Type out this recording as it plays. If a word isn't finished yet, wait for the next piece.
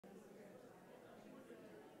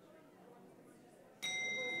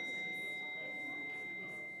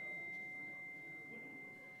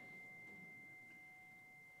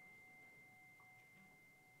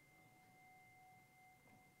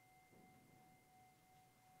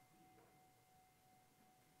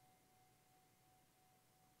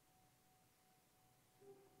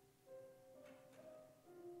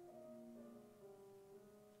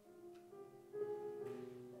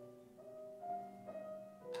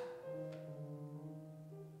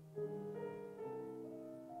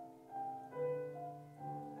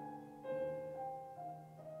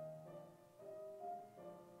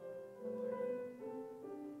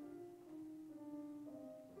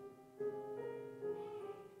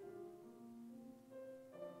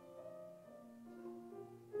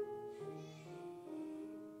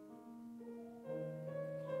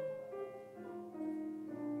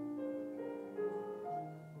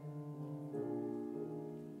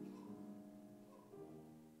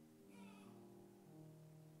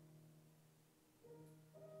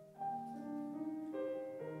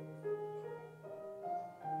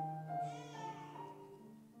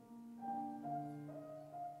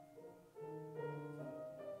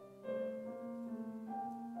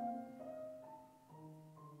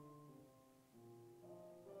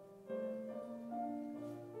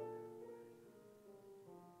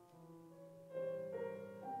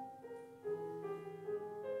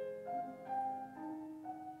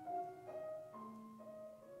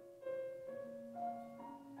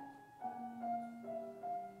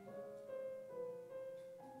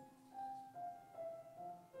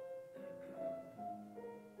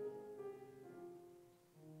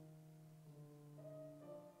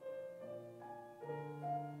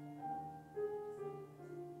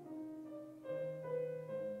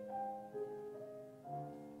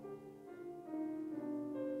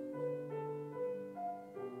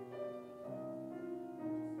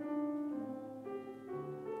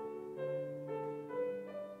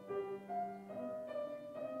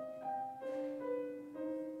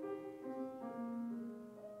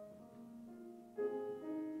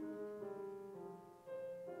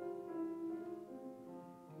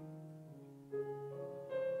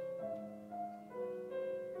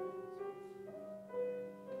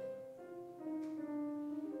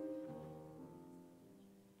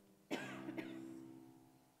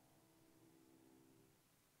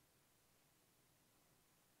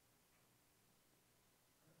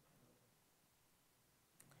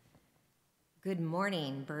Good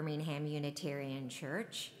morning, Birmingham Unitarian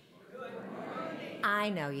Church. Good morning.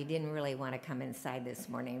 I know you didn't really want to come inside this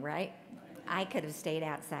morning, right? I could have stayed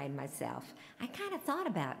outside myself. I kind of thought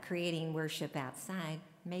about creating worship outside.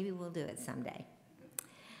 Maybe we'll do it someday.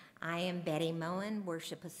 I am Betty Moen,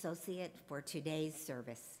 Worship Associate for today's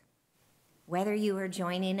service. Whether you are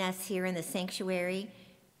joining us here in the sanctuary,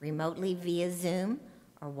 remotely via Zoom,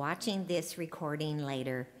 or watching this recording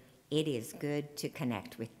later, it is good to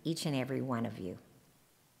connect with each and every one of you.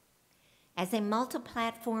 As a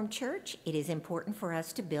multi-platform church, it is important for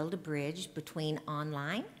us to build a bridge between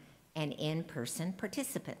online and in-person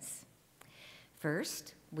participants.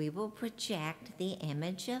 First, we will project the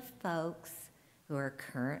image of folks who are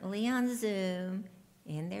currently on Zoom,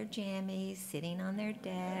 in their jammies, sitting on their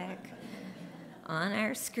deck, on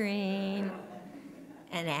our screen,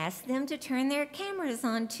 and ask them to turn their cameras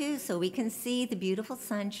on too so we can see the beautiful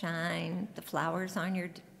sunshine, the flowers on your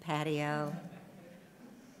patio,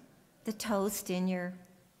 the toast in your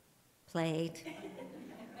plate.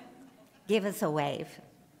 Give us a wave.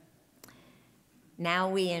 Now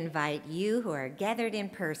we invite you who are gathered in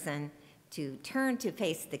person to turn to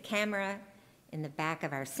face the camera in the back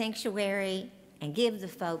of our sanctuary and give the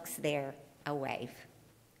folks there a wave.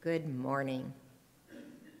 Good morning.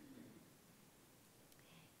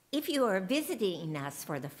 If you are visiting us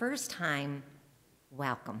for the first time,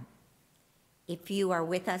 welcome. If you are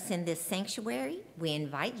with us in this sanctuary, we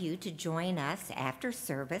invite you to join us after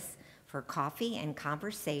service for coffee and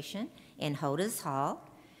conversation in Hoda's Hall,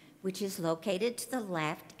 which is located to the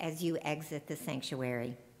left as you exit the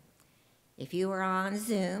sanctuary. If you are on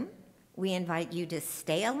Zoom, we invite you to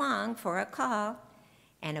stay along for a call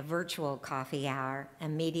and a virtual coffee hour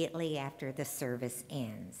immediately after the service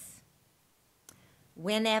ends.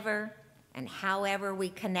 Whenever and however we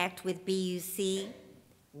connect with BUC,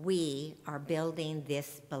 we are building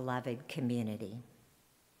this beloved community.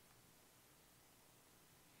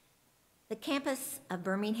 The campus of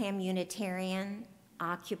Birmingham Unitarian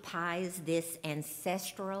occupies this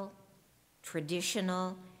ancestral,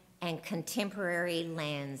 traditional, and contemporary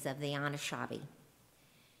lands of the Anishinaabe.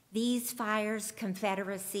 These fires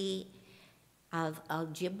confederacy of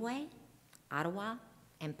Ojibwe, Ottawa,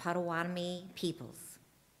 and Potawatomi peoples.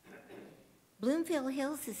 Bloomfield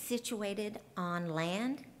Hills is situated on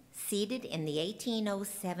land ceded in the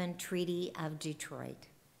 1807 Treaty of Detroit.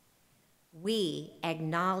 We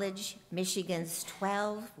acknowledge Michigan's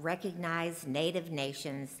 12 recognized Native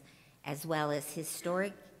nations as well as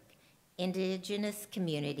historic indigenous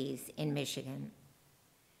communities in Michigan.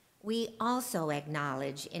 We also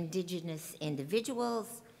acknowledge indigenous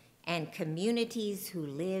individuals and communities who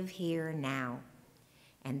live here now,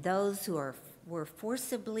 and those who were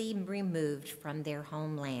forcibly removed from their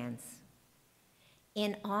homelands.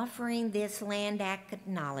 In offering this land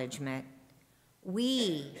acknowledgement,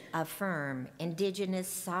 we affirm indigenous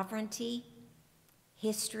sovereignty,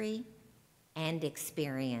 history, and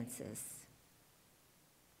experiences.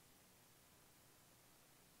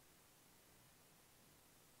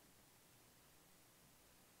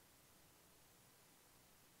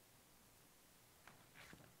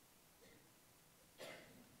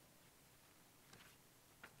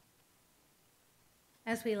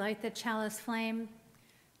 As we light the chalice flame,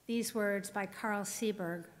 these words by Carl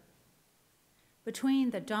Seberg. Between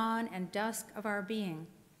the dawn and dusk of our being,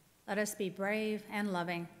 let us be brave and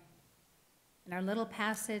loving. In our little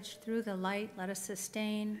passage through the light, let us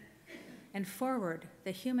sustain and forward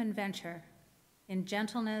the human venture in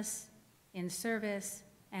gentleness, in service,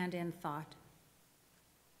 and in thought.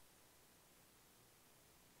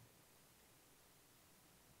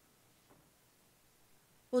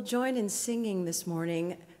 We'll join in singing this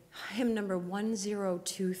morning hymn number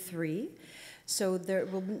 1023. So there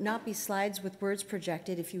will not be slides with words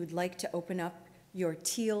projected. If you would like to open up your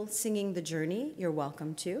teal Singing the Journey, you're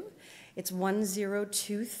welcome to. It's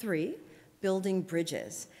 1023, Building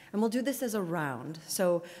Bridges. And we'll do this as a round.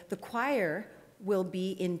 So the choir will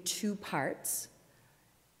be in two parts,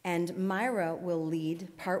 and Myra will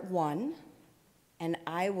lead part one, and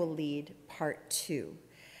I will lead part two.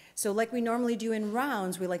 So like we normally do in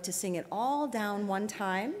rounds, we like to sing it all down one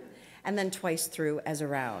time and then twice through as a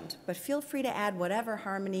round. But feel free to add whatever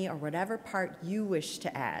harmony or whatever part you wish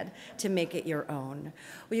to add to make it your own.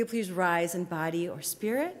 Will you please rise in body or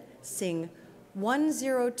spirit? Sing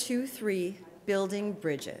 1023, Building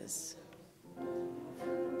Bridges.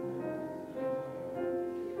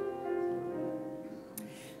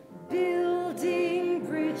 Building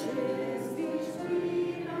bridges.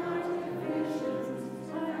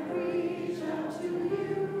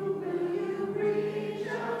 Reach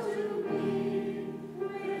out to me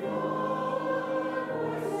with all our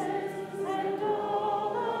voices and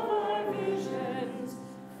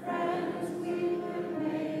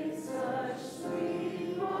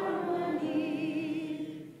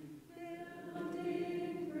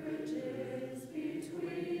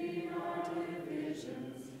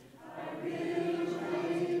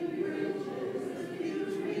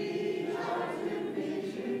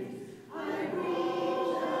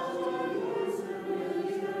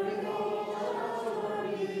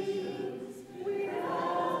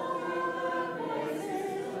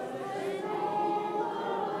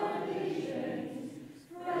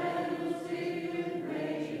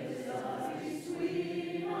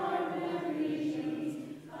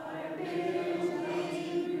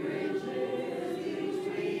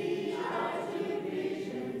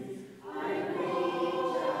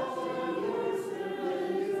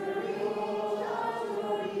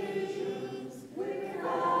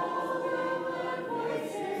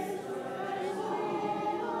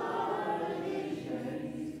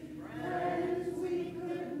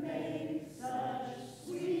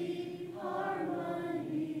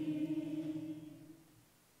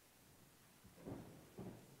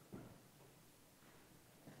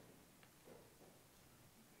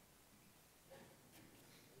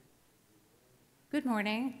Good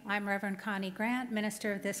morning. I'm Reverend Connie Grant,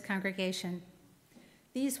 minister of this congregation.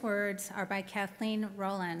 These words are by Kathleen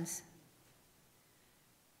Rowlands.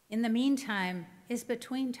 In the meantime is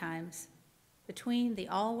between times, between the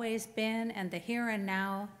always been and the here and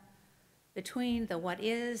now, between the what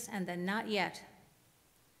is and the not yet,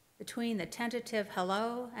 between the tentative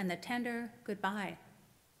hello and the tender goodbye.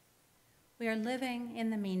 We are living in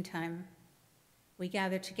the meantime. We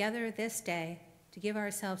gather together this day to give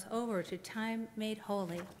ourselves over to time made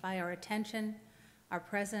holy by our attention, our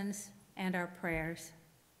presence, and our prayers.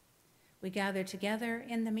 We gather together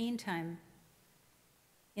in the meantime,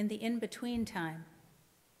 in the in-between time,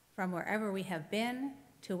 from wherever we have been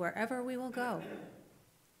to wherever we will go.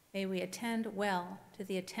 May we attend well to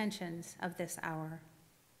the attentions of this hour.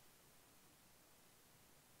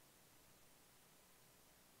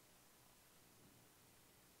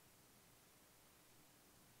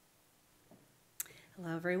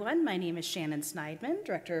 Hello, everyone. My name is Shannon Sneidman,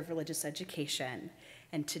 Director of Religious Education,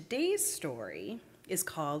 and today's story is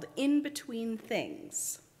called In Between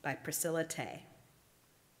Things by Priscilla Tay.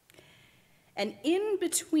 An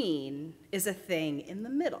in-between is a thing in the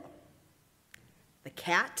middle. The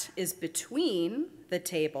cat is between the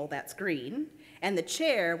table, that's green, and the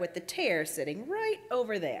chair with the tear sitting right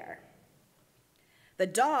over there. The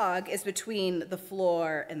dog is between the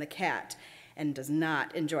floor and the cat and does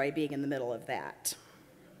not enjoy being in the middle of that.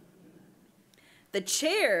 The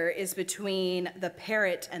chair is between the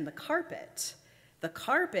parrot and the carpet. The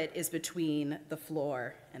carpet is between the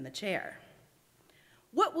floor and the chair.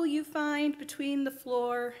 What will you find between the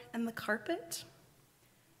floor and the carpet?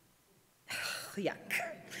 Yuck.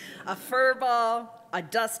 A fur ball, a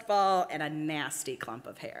dust ball, and a nasty clump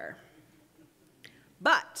of hair.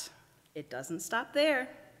 But it doesn't stop there.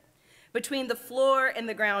 Between the floor and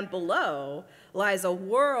the ground below lies a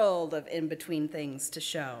world of in-between things to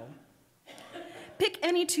show. Pick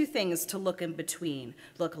any two things to look in between.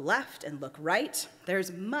 Look left and look right.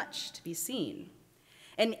 There's much to be seen.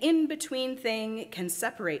 An in-between thing can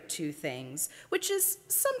separate two things, which is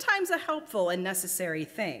sometimes a helpful and necessary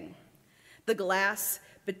thing. The glass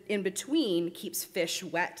in between keeps fish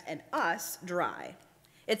wet and us dry.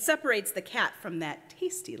 It separates the cat from that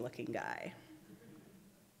tasty-looking guy.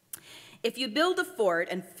 If you build a fort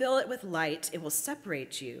and fill it with light, it will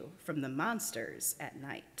separate you from the monsters at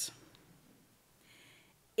night.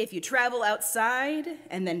 If you travel outside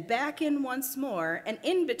and then back in once more, an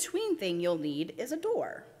in-between thing you'll need is a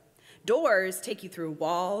door. Doors take you through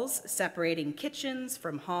walls, separating kitchens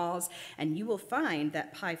from halls, and you will find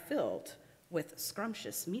that pie filled with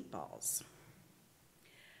scrumptious meatballs.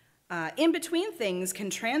 In-between things can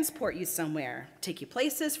transport you somewhere, take you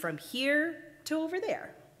places from here to over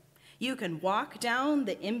there. You can walk down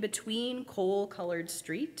the in-between coal-colored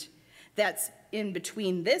street that's in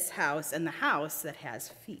between this house and the house that has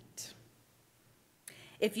feet.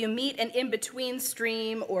 If you meet an in-between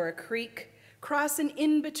stream or a creek, cross an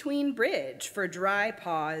in-between bridge for dry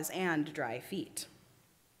paws and dry feet.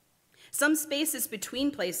 Some spaces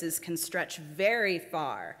between places can stretch very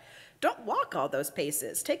far. Don't walk all those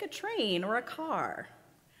paces. Take a train or a car.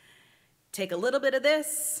 Take a little bit of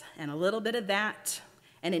this and a little bit of that,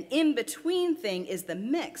 and an in-between thing is the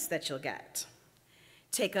mix that you'll get.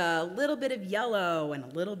 Take a little bit of yellow and a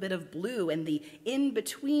little bit of blue, and the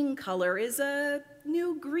in-between color is a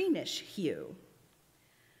new greenish hue.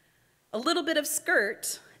 A little bit of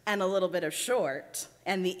skirt and a little bit of short,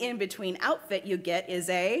 and the in-between outfit you get is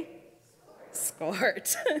a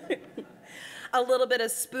skirt. A little bit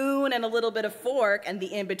of spoon and a little bit of fork, and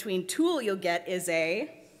the in-between tool you'll get is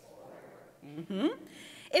a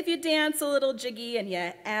If you dance a little jiggy and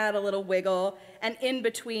you add a little wiggle, an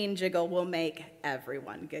in-between jiggle will make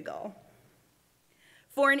everyone giggle.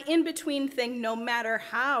 For an in-between thing, no matter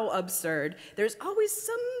how absurd, there's always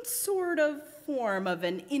some sort of form of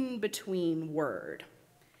an in-between word.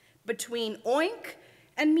 Between oink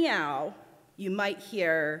and meow, you might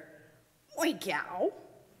hear oink-yow.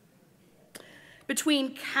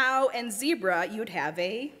 Between cow and zebra, you'd have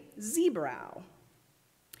a zebrow.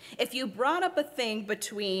 If you thought up a thing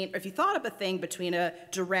between a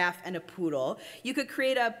giraffe and a poodle, you could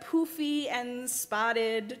create a poofy and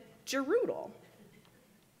spotted geroodle.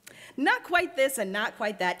 Not quite this and not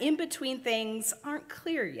quite that. In between things aren't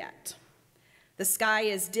clear yet. The sky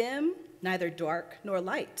is dim, neither dark nor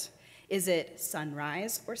light. Is it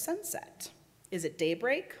sunrise or sunset? Is it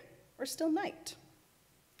daybreak or still night?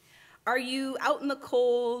 Are you out in the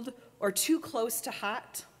cold or too close to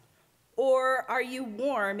hot? Or are you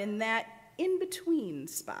warm in that in-between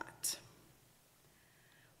spot?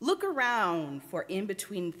 Look around for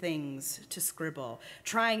in-between things to scribble,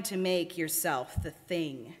 trying to make yourself the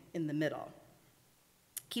thing in the middle.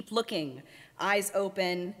 Keep looking, eyes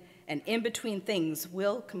open, and in between things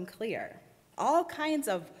will come clear. All kinds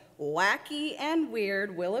of wacky and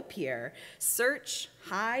weird will appear. Search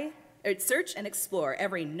and explore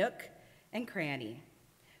every nook and cranny.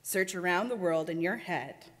 Search around the world in your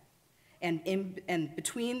head and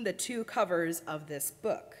between the two covers of this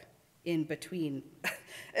book. In between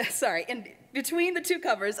the two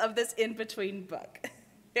covers of this in-between book.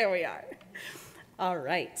 Here we are. All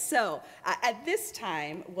right, so at this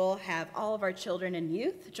time, we'll have all of our children and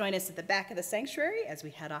youth join us at the back of the sanctuary as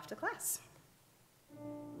we head off to class.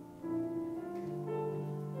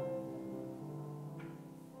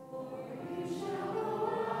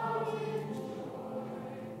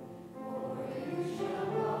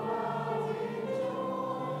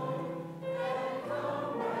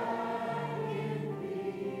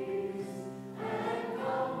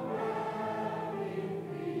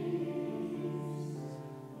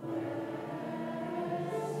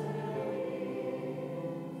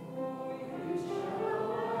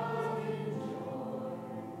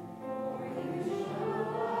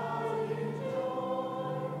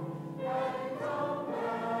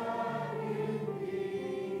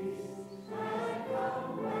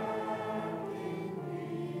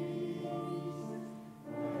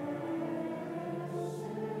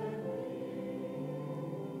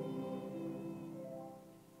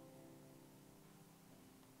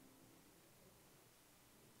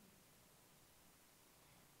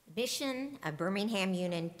 The mission of Birmingham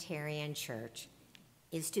Unitarian Church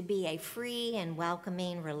is to be a free and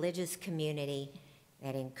welcoming religious community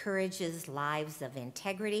that encourages lives of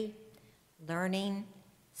integrity, learning,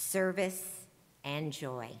 service, and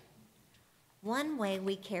joy. One way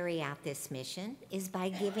we carry out this mission is by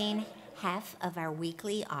giving half of our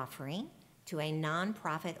weekly offering to a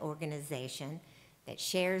nonprofit organization that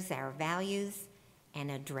shares our values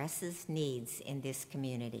and addresses needs in this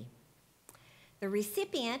community. The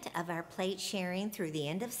recipient of our plate sharing through the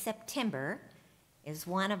end of September is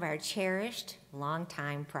one of our cherished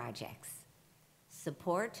longtime projects,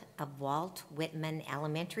 support of Walt Whitman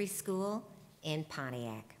Elementary School in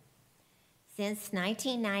Pontiac. Since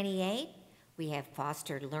 1998, we have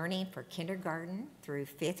fostered learning for kindergarten through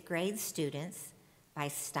 5th grade students by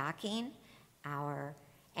stocking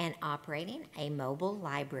and operating a mobile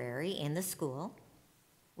library in the school.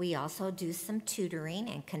 We also do some tutoring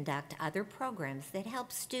and conduct other programs that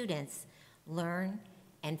help students learn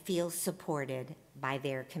and feel supported by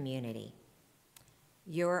their community.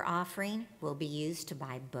 Your offering will be used to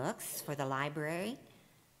buy books for the library,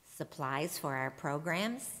 supplies for our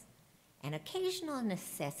programs, and occasional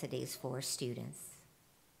necessities for students.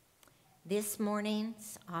 This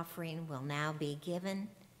morning's offering will now be given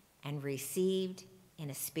and received in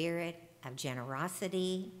a spirit of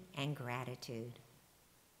generosity and gratitude.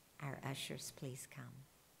 Our ushers, please come.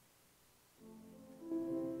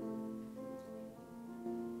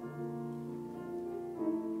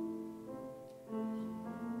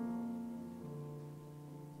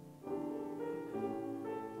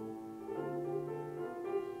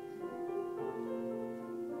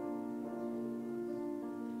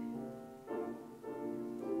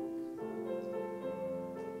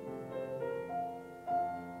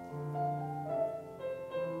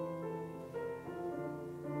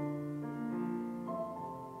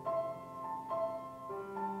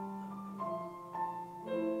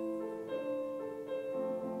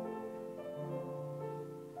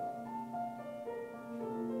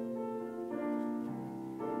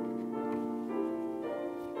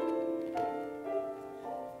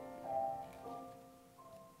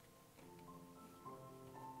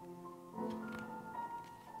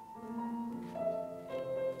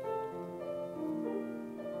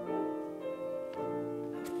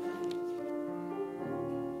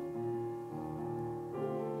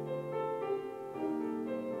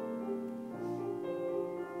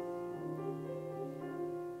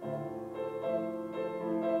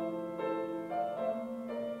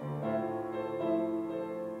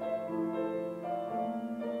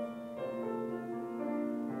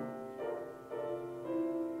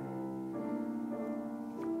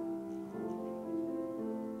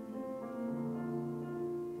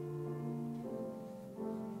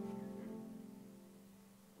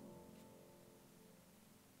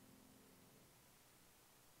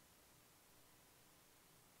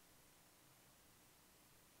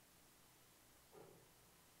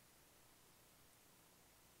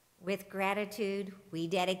 With gratitude, we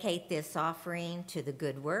dedicate this offering to the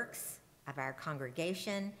good works of our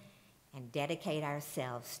congregation and dedicate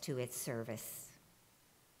ourselves to its service.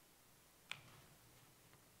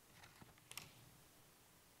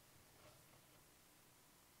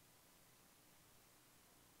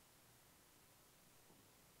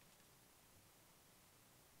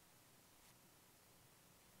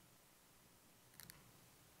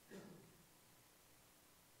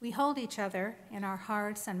 We hold each other in our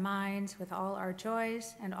hearts and minds with all our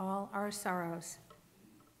joys and all our sorrows.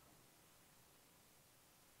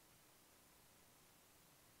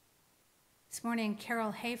 This morning,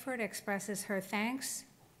 Carol Hayford expresses her thanks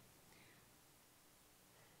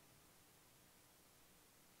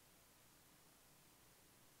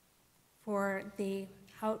for the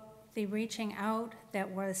reaching out that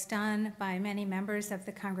was done by many members of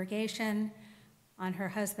the congregation on her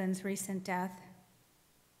husband's recent death.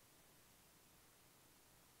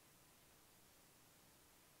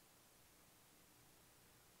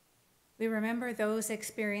 We remember those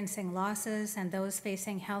experiencing losses and those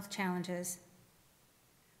facing health challenges.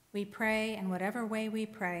 We pray in whatever way we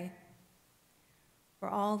pray for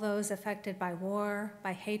all those affected by war,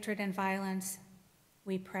 by hatred and violence.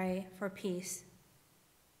 We pray for peace.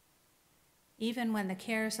 Even when the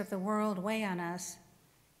cares of the world weigh on us,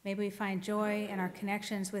 may we find joy in our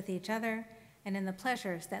connections with each other and in the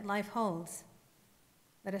pleasures that life holds.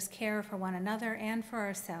 Let us care for one another and for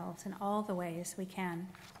ourselves in all the ways we can.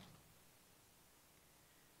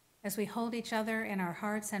 As we hold each other in our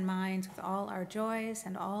hearts and minds with all our joys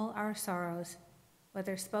and all our sorrows,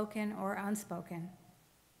 whether spoken or unspoken,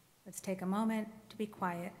 let's take a moment to be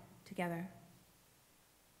quiet together.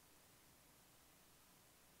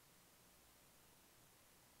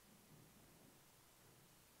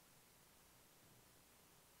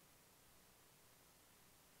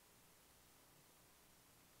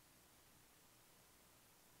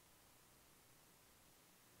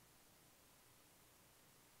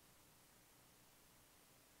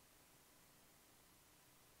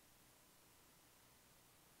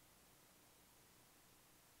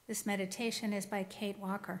 This meditation is by Kate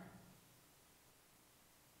Walker.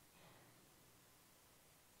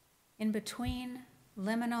 In between,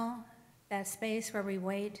 liminal, that space where we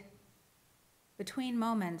wait, between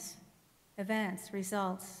moments, events,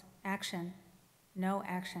 results, action, no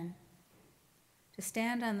action. To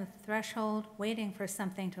stand on the threshold waiting for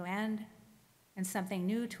something to end and something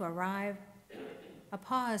new to arrive, a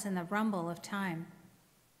pause in the rumble of time.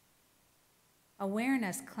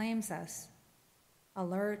 Awareness claims us,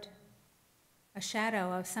 alert, a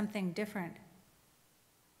shadow of something different.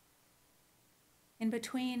 In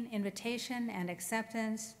between invitation and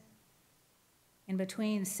acceptance, in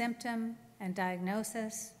between symptom and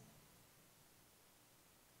diagnosis,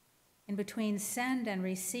 in between send and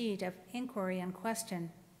receipt of inquiry and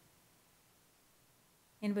question,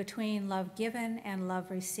 in between love given and love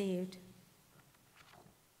received.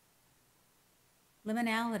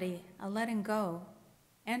 Liminality, a letting go,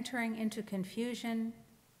 entering into confusion,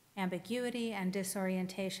 ambiguity, and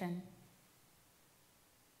disorientation.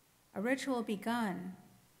 A ritual begun.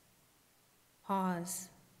 Pause.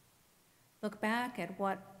 Look back at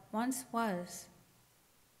what once was.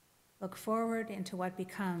 Look forward into what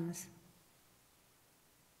becomes.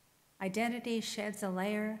 Identity sheds a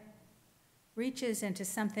layer, reaches into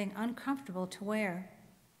something uncomfortable to wear.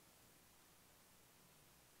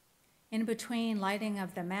 In between lighting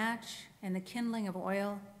of the match and the kindling of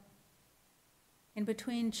oil, in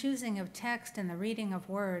between choosing of text and the reading of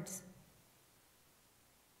words,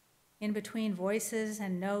 in between voices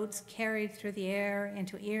and notes carried through the air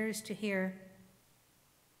into ears to hear,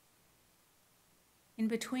 in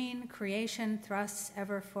between creation thrusts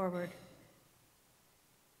ever forward.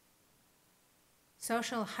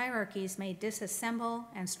 Social hierarchies may disassemble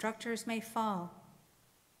and structures may fall.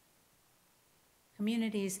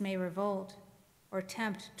 Communities may revolt or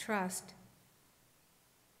tempt trust.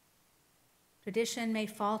 Tradition may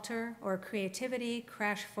falter or creativity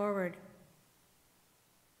crash forward.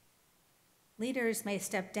 Leaders may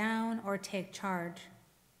step down or take charge.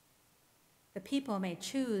 The people may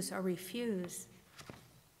choose or refuse.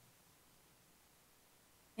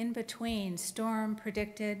 In between, storm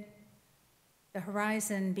predicted, the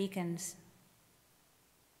horizon beacons.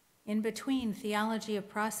 In between, theology of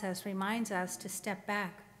process reminds us to step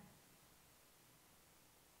back.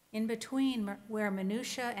 In between, where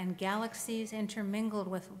minutiae and galaxies intermingled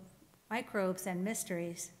with microbes and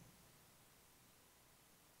mysteries.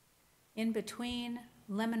 In between,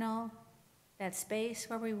 liminal, that space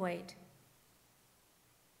where we wait.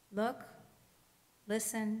 Look,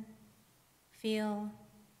 listen, feel,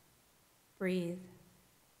 breathe.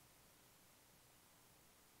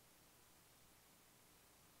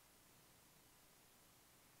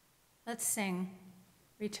 Let's sing,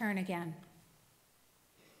 Return Again.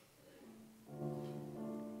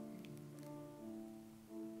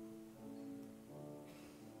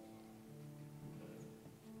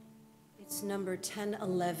 It's number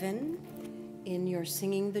 1011 in your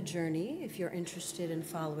Singing the Journey, if you're interested in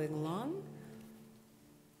following along.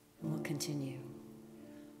 And we'll continue.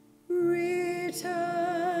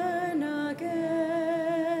 Return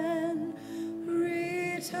again,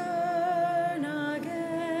 return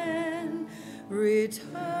again,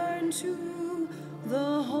 return to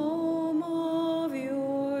the home of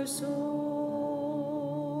your soul.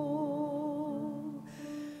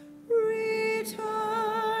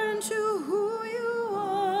 Return to who you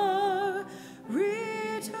are,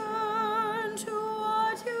 return to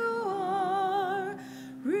what you are,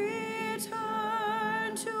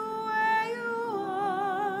 return to where you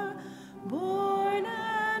are, born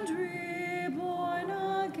and reborn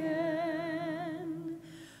again.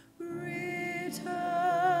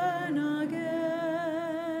 Return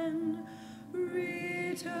again,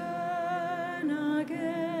 return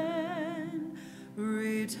again,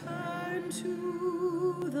 return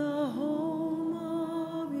to the home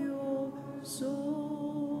of your soul.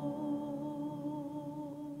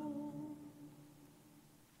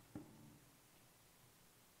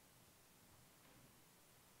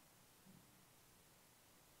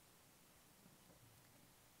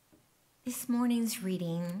 This morning's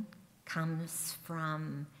reading comes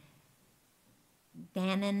from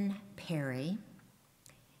Dannon Perry,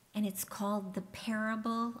 and it's called The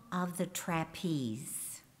Parable of the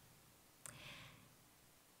Trapeze.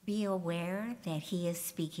 Be aware that he is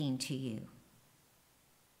speaking to you.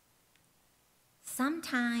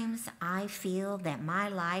 Sometimes I feel that my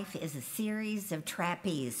life is a series of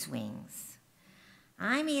trapeze swings.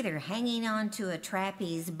 I'm either hanging onto a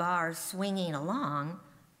trapeze bar swinging along,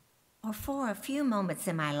 or for a few moments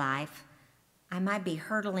in my life, I might be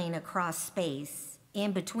hurtling across space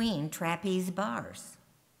in between trapeze bars.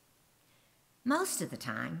 Most of the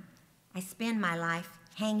time, I spend my life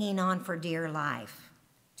hanging on for dear life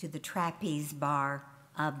to the trapeze bar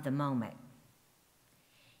of the moment.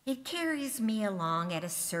 It carries me along at a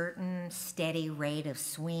certain steady rate of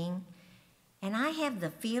swing, and I have the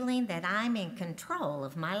feeling that I'm in control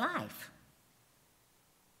of my life.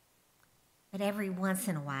 But every once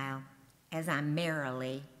in a while, as I'm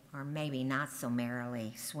merrily, or maybe not so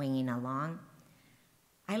merrily, swinging along,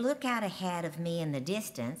 I look out ahead of me in the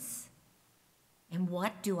distance, and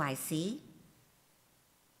what do I see?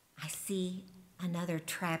 I see another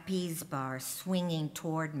trapeze bar swinging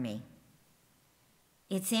toward me.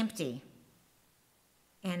 It's empty,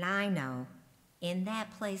 and I know, in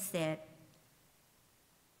that place that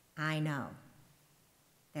I know,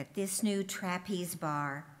 that this new trapeze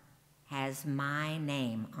bar has my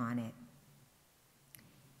name on it.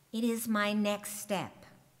 It is my next step,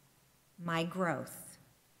 my growth,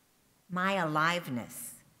 my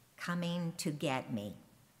aliveness coming to get me.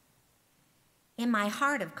 In my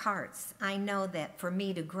heart of hearts, I know that for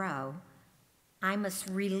me to grow, I must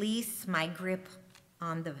release my grip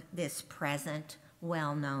on this present,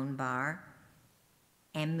 well-known bar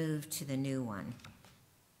and move to the new one.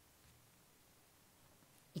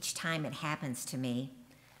 Each time it happens to me,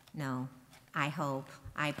 no, I hope,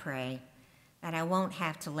 I pray, that I won't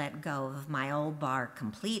have to let go of my old bar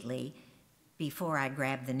completely before I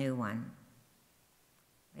grab the new one.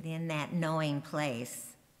 But in that knowing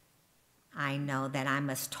place, I know that I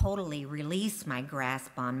must totally release my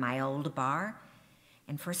grasp on my old bar,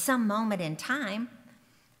 and for some moment in time,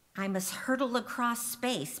 I must hurtle across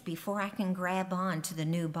space before I can grab on to the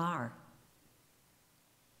new bar.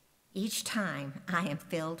 Each time I am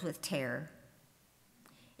filled with terror.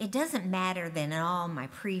 It doesn't matter that in all my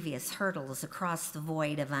previous hurdles across the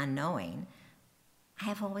void of unknowing, I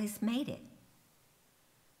have always made it.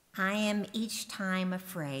 I am each time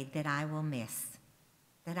afraid that I will miss,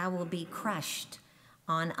 that I will be crushed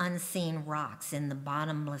on unseen rocks in the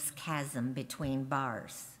bottomless chasm between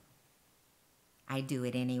bars. I do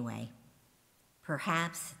it anyway.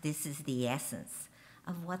 Perhaps this is the essence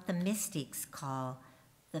of what the mystics call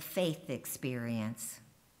the faith experience.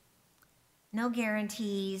 No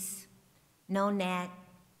guarantees, no net,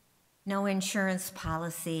 no insurance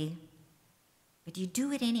policy, but you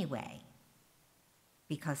do it anyway,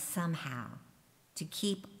 because somehow to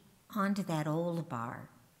keep onto that old bar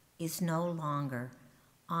is no longer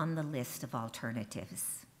on the list of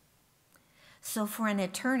alternatives. So for an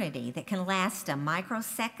eternity that can last a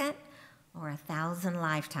microsecond or 1,000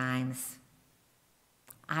 lifetimes,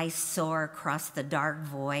 I soar across the dark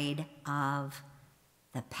void of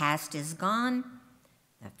the past is gone,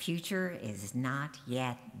 the future is not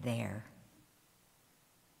yet there.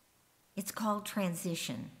 It's called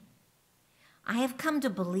transition. I have come to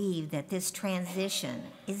believe that this transition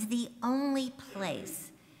is the only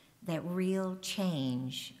place that real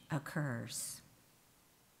change occurs.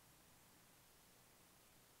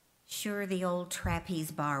 Sure, the old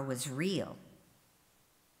trapeze bar was real,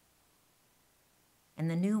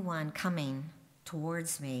 and the new one coming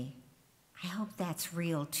towards me I hope that's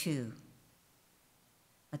real too.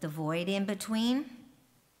 But the void in between?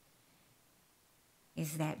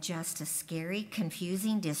 Is that just a scary,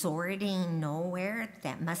 confusing, disorienting nowhere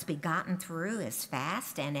that must be gotten through as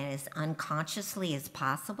fast and as unconsciously as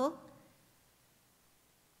possible?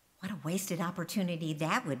 What a wasted opportunity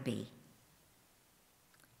that would be.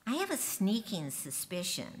 I have a sneaking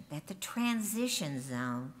suspicion that the transition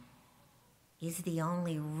zone is the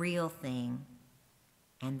only real thing,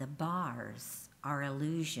 and the bars are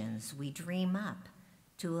illusions we dream up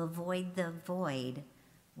to avoid the void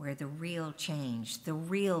where the real change, the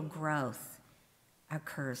real growth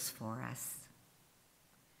occurs for us.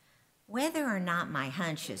 Whether or not my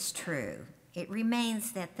hunch is true, it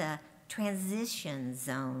remains that the transition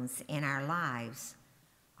zones in our lives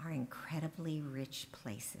are incredibly rich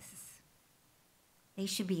places. They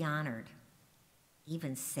should be honored,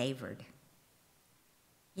 even savored.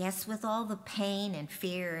 Yes, with all the pain and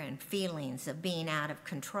fear and feelings of being out of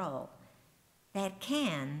control that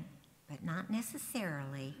can, but not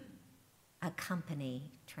necessarily,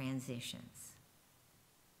 accompany transitions.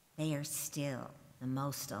 They are still the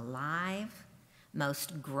most alive,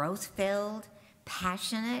 most growth-filled,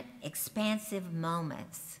 passionate, expansive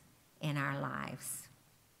moments in our lives.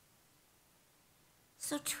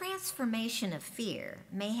 So transformation of fear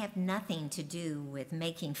may have nothing to do with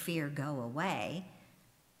making fear go away,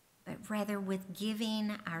 but rather with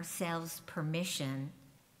giving ourselves permission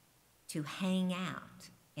to hang out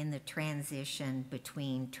in the transition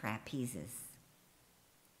between trapezes.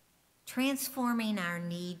 Transforming our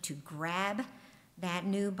need to grab that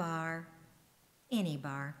new bar, any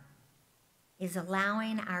bar, is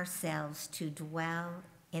allowing ourselves to dwell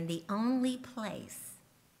in the only place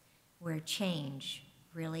where change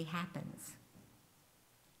really happens.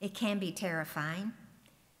 It can be terrifying.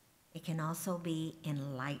 It can also be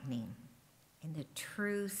enlightening in the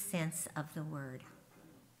true sense of the word.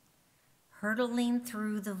 Hurtling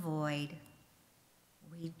through the void,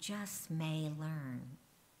 we just may learn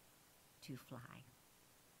to fly.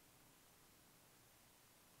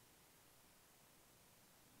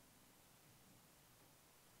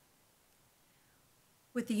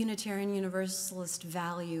 With the Unitarian Universalist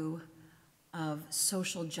value of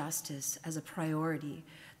social justice as a priority,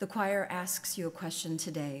 the choir asks you a question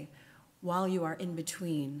today. While you are in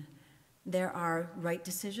between, there are right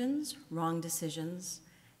decisions, wrong decisions,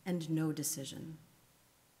 and no decision.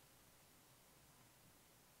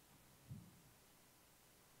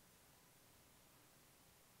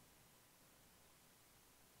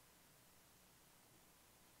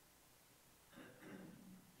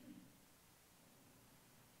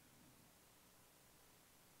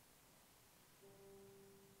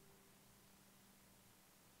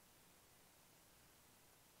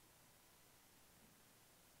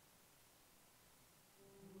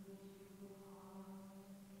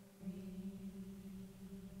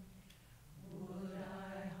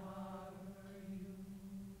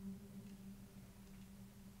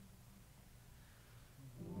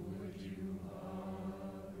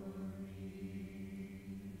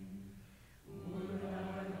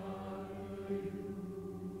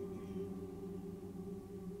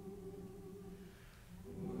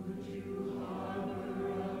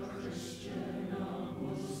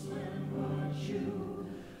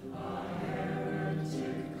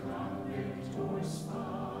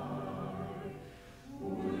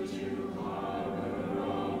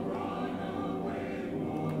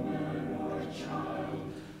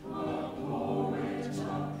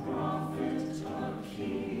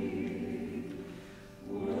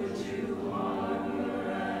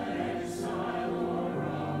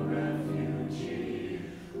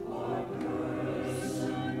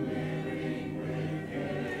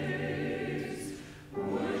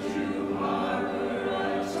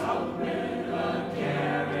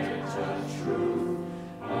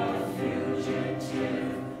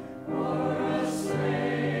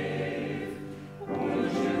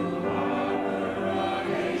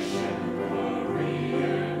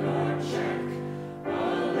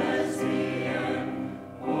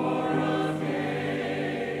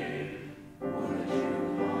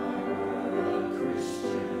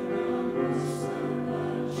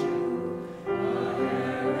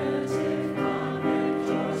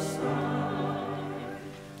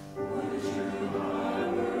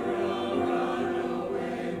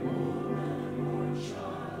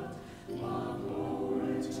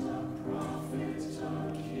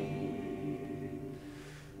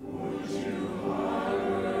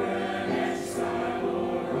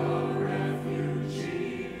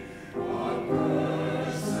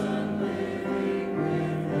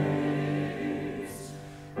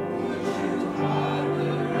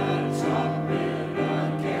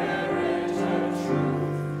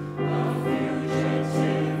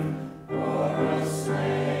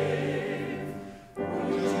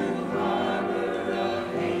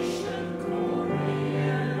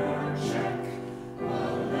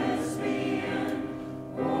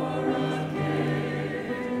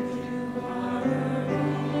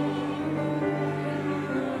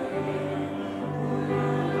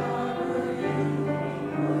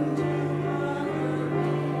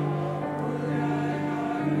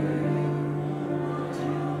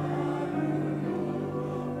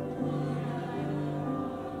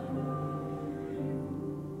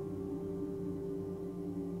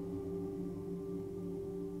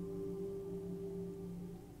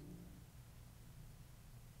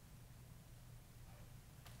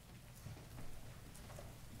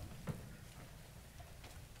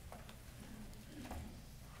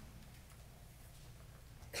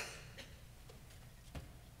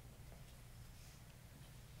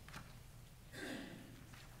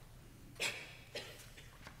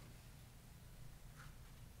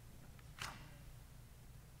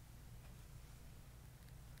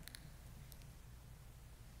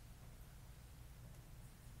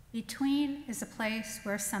 Between is a place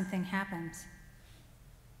where something happens.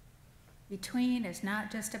 Between is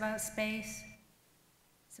not just about space,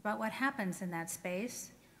 it's about what happens in that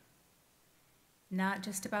space. Not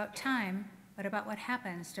just about time, but about what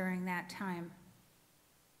happens during that time.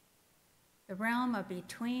 The realm of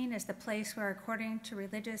between is the place where, according to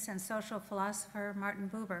religious and social philosopher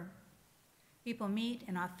Martin Buber, people meet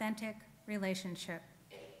in authentic relationship.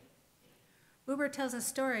 Buber tells a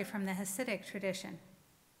story from the Hasidic tradition.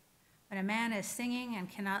 When a man is singing and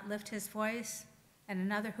cannot lift his voice, and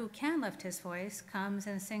another who can lift his voice comes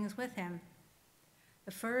and sings with him,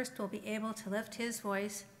 the first will be able to lift his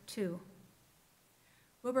voice too.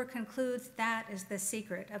 Buber concludes that is the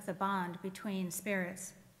secret of the bond between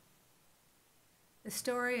spirits. The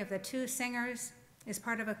story of the two singers is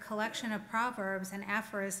part of a collection of proverbs and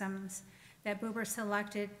aphorisms that Buber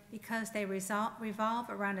selected because they revolve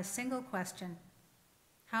around a single question: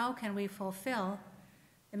 how can we fulfill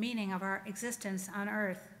the meaning of our existence on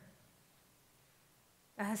earth?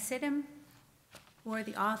 The Hasidim, who are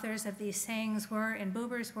the authors of these sayings, were, in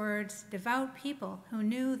Buber's words, devout people who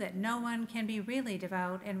knew that no one can be really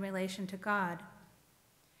devout in relation to God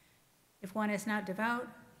if one is not devout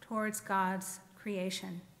towards God's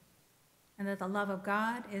creation, and that the love of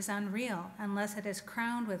God is unreal unless it is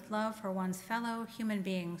crowned with love for one's fellow human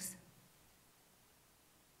beings.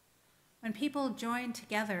 When people join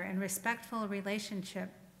together in respectful relationship,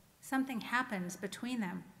 something happens between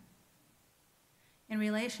them. In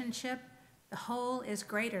relationship, the whole is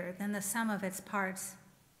greater than the sum of its parts.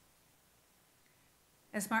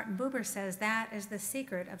 As Martin Buber says, that is the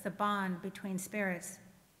secret of the bond between spirits.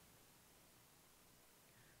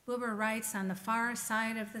 Buber writes, on the far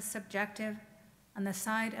side of the subjective, on the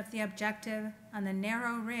side of the objective, on the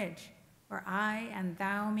narrow ridge where I and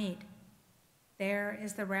thou meet, there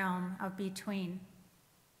is the realm of between.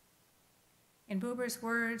 In Buber's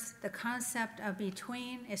words, the concept of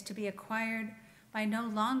between is to be acquired by no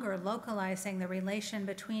longer localizing the relation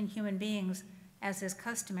between human beings as is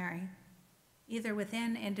customary, either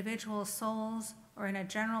within individual souls or in a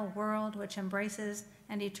general world which embraces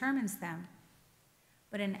and determines them,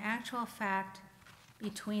 but in actual fact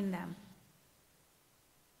between them.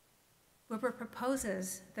 Buber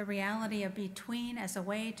proposes the reality of between as a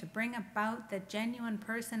way to bring about the genuine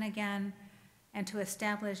person again and to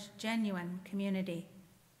establish genuine community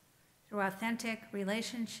through authentic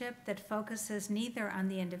relationship that focuses neither on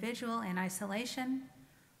the individual in isolation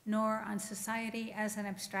nor on society as an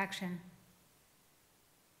abstraction.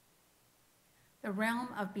 The realm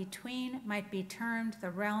of between might be termed the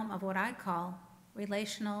realm of what I call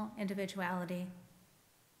relational individuality.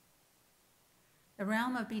 The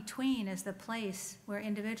realm of between is the place where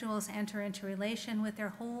individuals enter into relation with their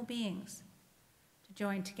whole beings to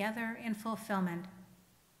join together in fulfillment.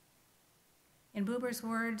 In Buber's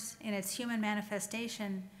words, in its human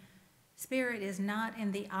manifestation, spirit is not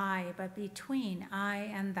in the I, but between I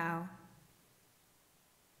and thou.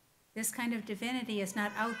 This kind of divinity is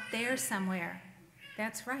not out there somewhere.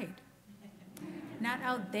 That's right. Not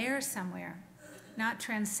out there somewhere. Not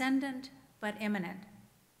transcendent, but immanent.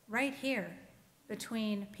 Right here,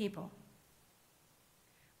 between people.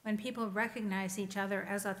 When people recognize each other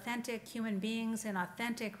as authentic human beings in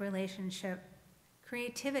authentic relationship,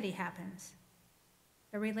 creativity happens.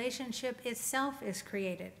 The relationship itself is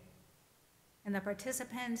created, and the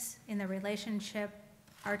participants in the relationship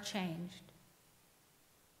are changed.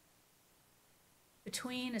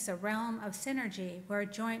 Between is a realm of synergy where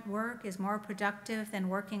joint work is more productive than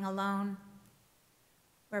working alone,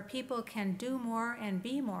 where people can do more and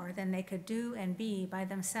be more than they could do and be by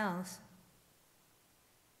themselves.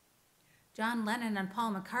 John Lennon and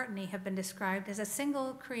Paul McCartney have been described as a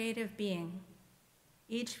single creative being,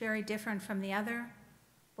 each very different from the other,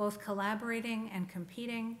 both collaborating and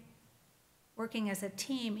competing, working as a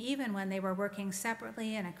team even when they were working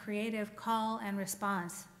separately in a creative call and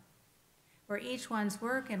response, where each one's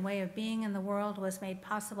work and way of being in the world was made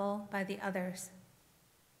possible by the others.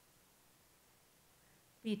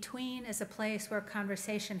 Between is a place where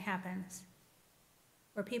conversation happens,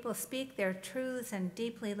 where people speak their truths and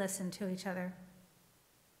deeply listen to each other.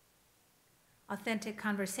 Authentic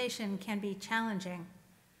conversation can be challenging,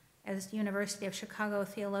 as University of Chicago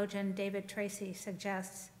theologian David Tracy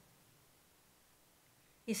suggests.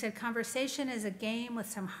 He said, conversation is a game with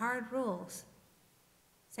some hard rules.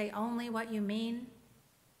 Say only what you mean.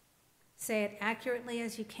 Say it accurately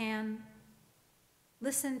as you can.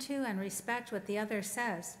 Listen to and respect what the other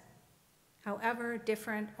says, however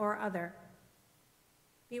different or other.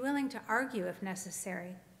 Be willing to argue if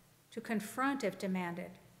necessary, to confront if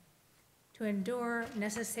demanded, to endure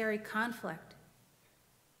necessary conflict,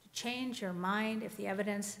 to change your mind if the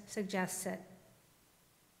evidence suggests it.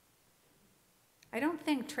 I don't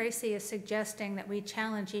think Tracy is suggesting that we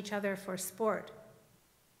challenge each other for sport,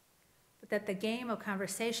 but that the game of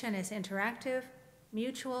conversation is interactive,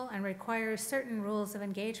 mutual, and requires certain rules of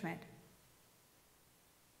engagement.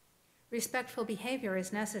 Respectful behavior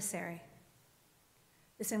is necessary.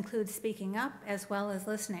 This includes speaking up as well as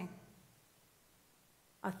listening.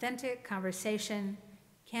 Authentic conversation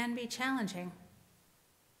can be challenging,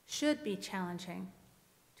 should be challenging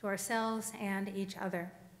to ourselves and each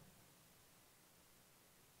other.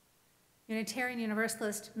 Unitarian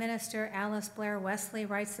Universalist minister Alice Blair Wesley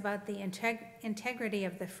writes about the integrity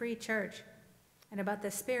of the free church and about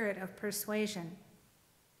the spirit of persuasion,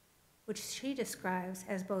 which she describes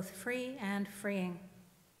as both free and freeing.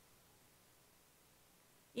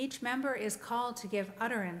 Each member is called to give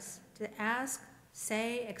utterance, to ask,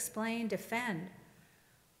 say, explain, defend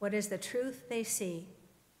what is the truth they see.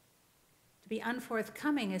 To be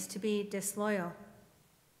unforthcoming is to be disloyal.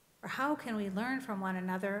 Or how can we learn from one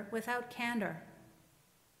another without candor?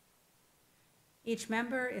 Each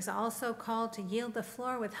member is also called to yield the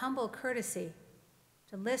floor with humble courtesy,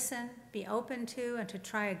 to listen, be open to, and to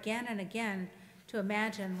try again and again to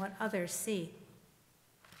imagine what others see.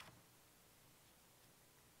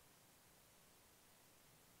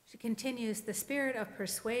 She continues, the spirit of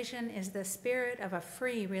persuasion is the spirit of a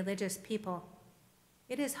free religious people.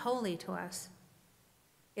 It is holy to us.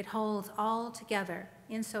 It holds all together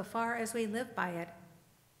insofar as we live by it,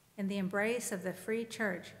 in the embrace of the free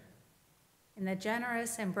church, in the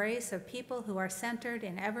generous embrace of people who are centered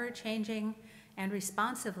in ever-changing and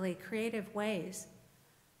responsively creative ways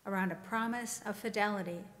around a promise of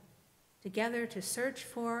fidelity, together to search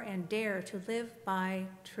for and dare to live by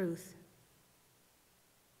truth.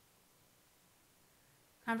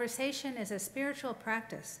 Conversation is a spiritual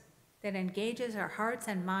practice that engages our hearts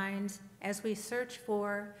and minds as we search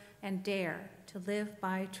for and dare to live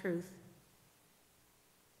by truth.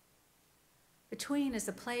 Between is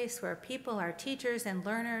a place where people are teachers and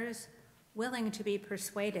learners, willing to be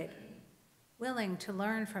persuaded, willing to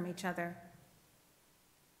learn from each other.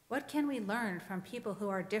 What can we learn from people who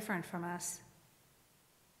are different from us?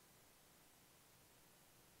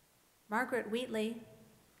 Margaret Wheatley,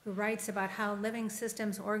 who writes about how living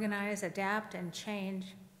systems organize, adapt, and change,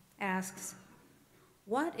 asks,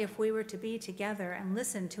 what if we were to be together and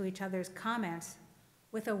listen to each other's comments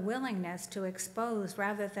with a willingness to expose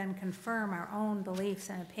rather than confirm our own beliefs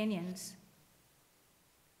and opinions?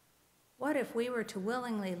 What if we were to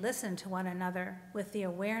willingly listen to one another with the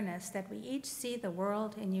awareness that we each see the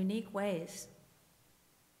world in unique ways,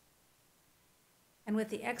 and with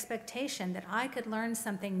the expectation that I could learn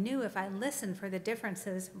something new if I listened for the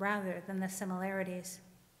differences rather than the similarities?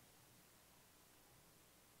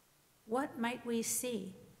 What might we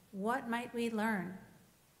see? What might we learn?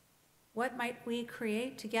 What might we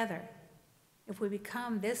create together if we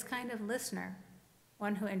become this kind of listener,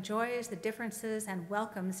 one who enjoys the differences and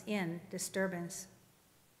welcomes in disturbance?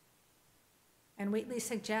 And Wheatley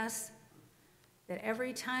suggests that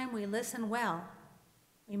every time we listen well,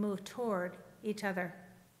 we move toward each other.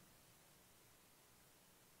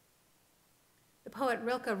 The poet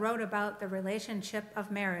Rilke wrote about the relationship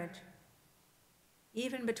of marriage.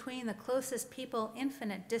 Even between the closest people,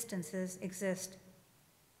 infinite distances exist.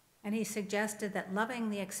 And he suggested that loving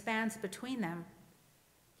the expanse between them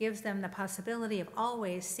gives them the possibility of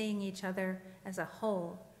always seeing each other as a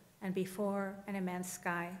whole and before an immense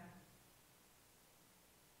sky.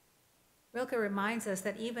 Rilke reminds us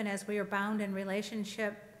that even as we are bound in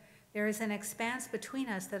relationship, there is an expanse between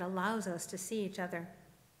us that allows us to see each other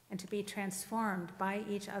and to be transformed by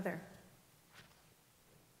each other.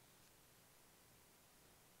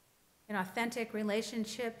 In authentic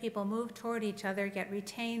relationship, people move toward each other, yet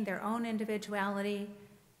retain their own individuality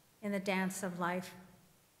in the dance of life.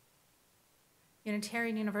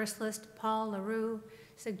 Unitarian Universalist Paul LaRue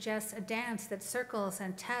suggests a dance that circles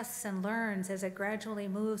and tests and learns as it gradually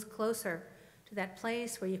moves closer to that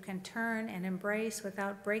place where you can turn and embrace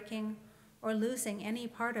without breaking or losing any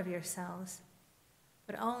part of yourselves,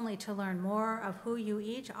 but only to learn more of who you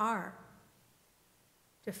each are,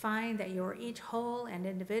 to find that you are each whole and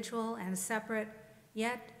individual and separate,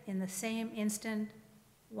 yet in the same instant,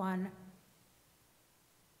 one.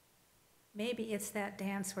 Maybe it's that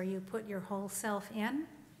dance where you put your whole self in.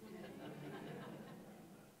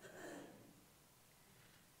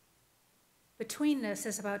 Betweenness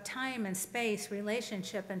is about time and space,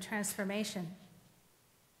 relationship, and transformation.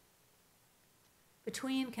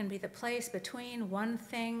 Between can be the place between one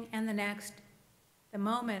thing and the next, the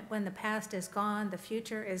moment when the past is gone, the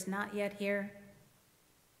future is not yet here.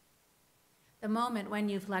 The moment when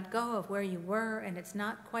you've let go of where you were and it's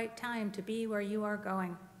not quite time to be where you are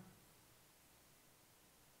going.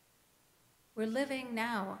 We're living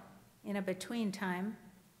now in a between time,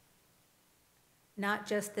 not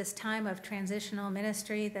just this time of transitional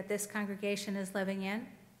ministry that this congregation is living in,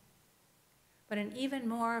 but an even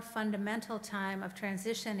more fundamental time of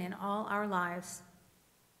transition in all our lives.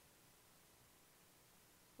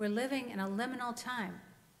 We're living in a liminal time,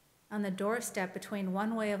 on the doorstep between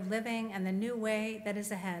one way of living and the new way that is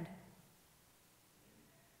ahead.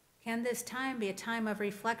 Can this time be a time of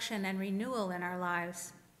reflection and renewal in our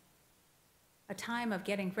lives? A time of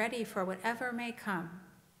getting ready for whatever may come?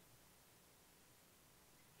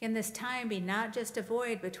 Can this time be not just a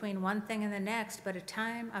void between one thing and the next, but a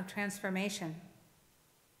time of transformation?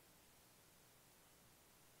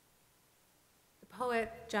 The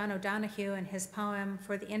poet John O'Donohue, in his poem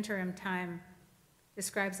For the Interim Time,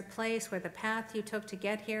 describes a place where the path you took to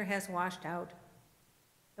get here has washed out.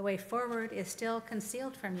 The way forward is still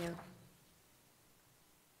concealed from you.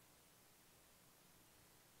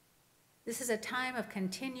 This is a time of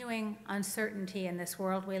continuing uncertainty in this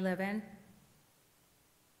world we live in.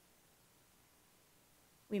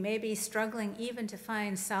 We may be struggling even to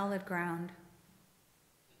find solid ground,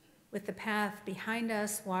 with the path behind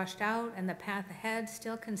us washed out and the path ahead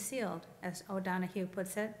still concealed, as O'Donohue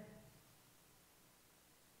puts it.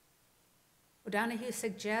 O'Donohue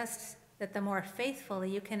suggests that the more faithfully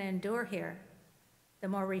you can endure here, the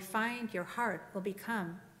more refined your heart will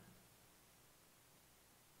become.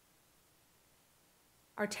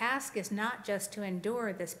 Our task is not just to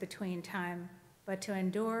endure this between time, but to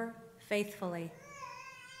endure faithfully.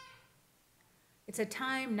 It's a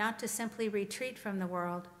time not to simply retreat from the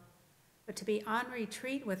world, but to be on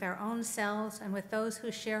retreat with our own selves and with those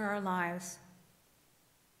who share our lives.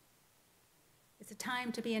 It's a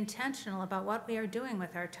time to be intentional about what we are doing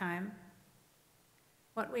with our time,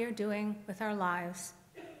 what we are doing with our lives.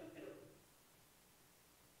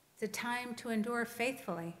 It's a time to endure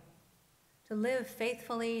faithfully, to live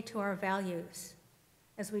faithfully to our values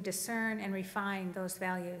as we discern and refine those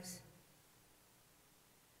values.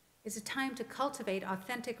 It's a time to cultivate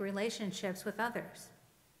authentic relationships with others.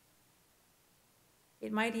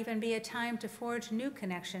 It might even be a time to forge new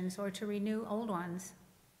connections or to renew old ones.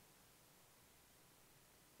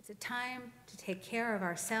 It's a time to take care of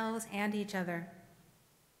ourselves and each other.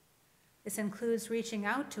 This includes reaching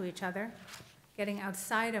out to each other, getting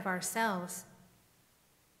outside of ourselves,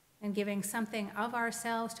 and giving something of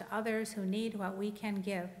ourselves to others who need what we can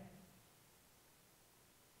give.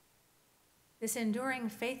 This enduring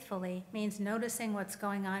faithfully means noticing what's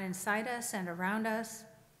going on inside us and around us,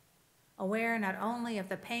 aware not only of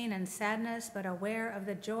the pain and sadness, but aware of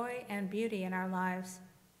the joy and beauty in our lives.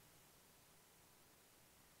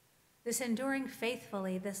 This enduring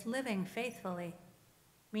faithfully, this living faithfully,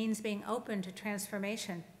 means being open to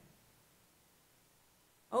transformation,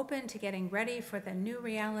 open to getting ready for the new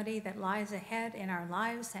reality that lies ahead in our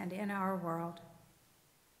lives and in our world.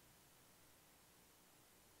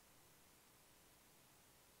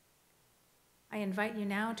 I invite you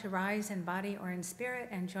now to rise in body or in spirit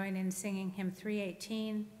and join in singing hymn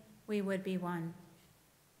 318, We Would Be One.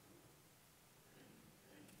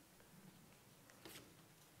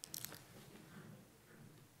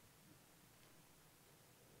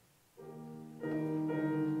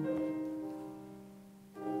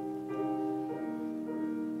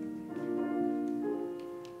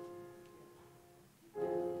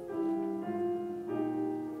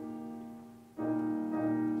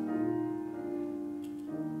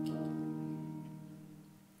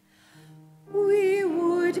 We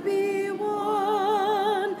would be one.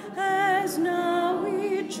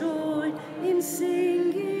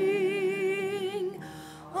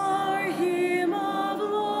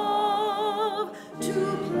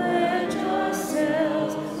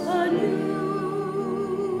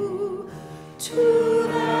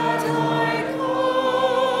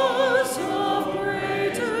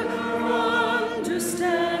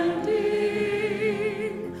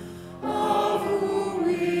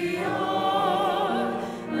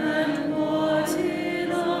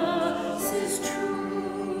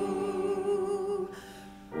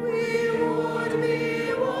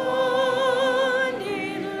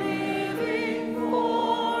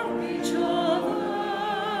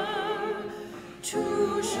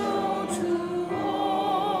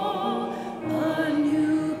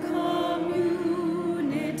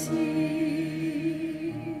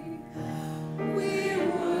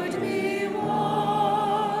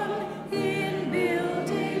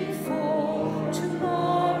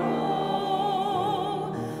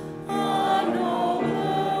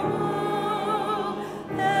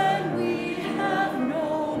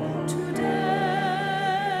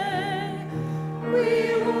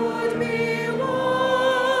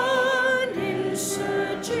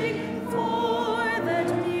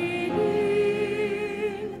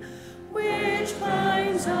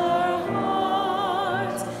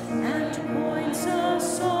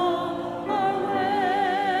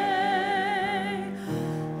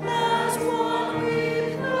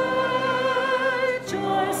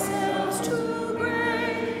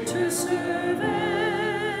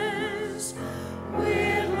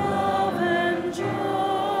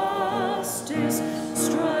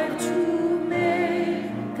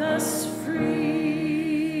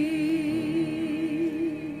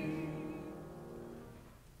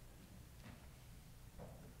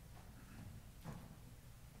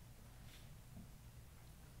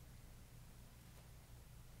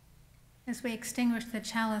 As we extinguish the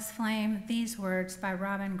chalice flame, these words by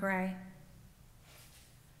Robin Gray.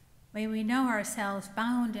 May we know ourselves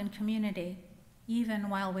bound in community, even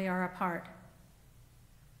while we are apart.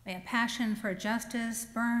 May a passion for justice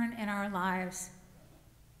burn in our lives.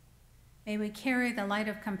 May we carry the light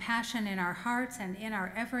of compassion in our hearts and in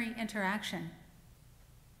our every interaction.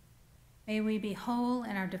 May we be whole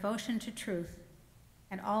in our devotion to truth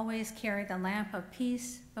and always carry the lamp of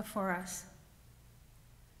peace before us.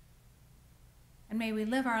 And may we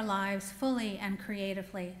live our lives fully and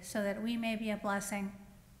creatively so that we may be a blessing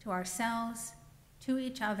to ourselves, to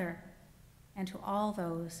each other, and to all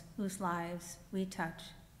those whose lives we touch.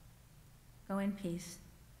 Go in peace.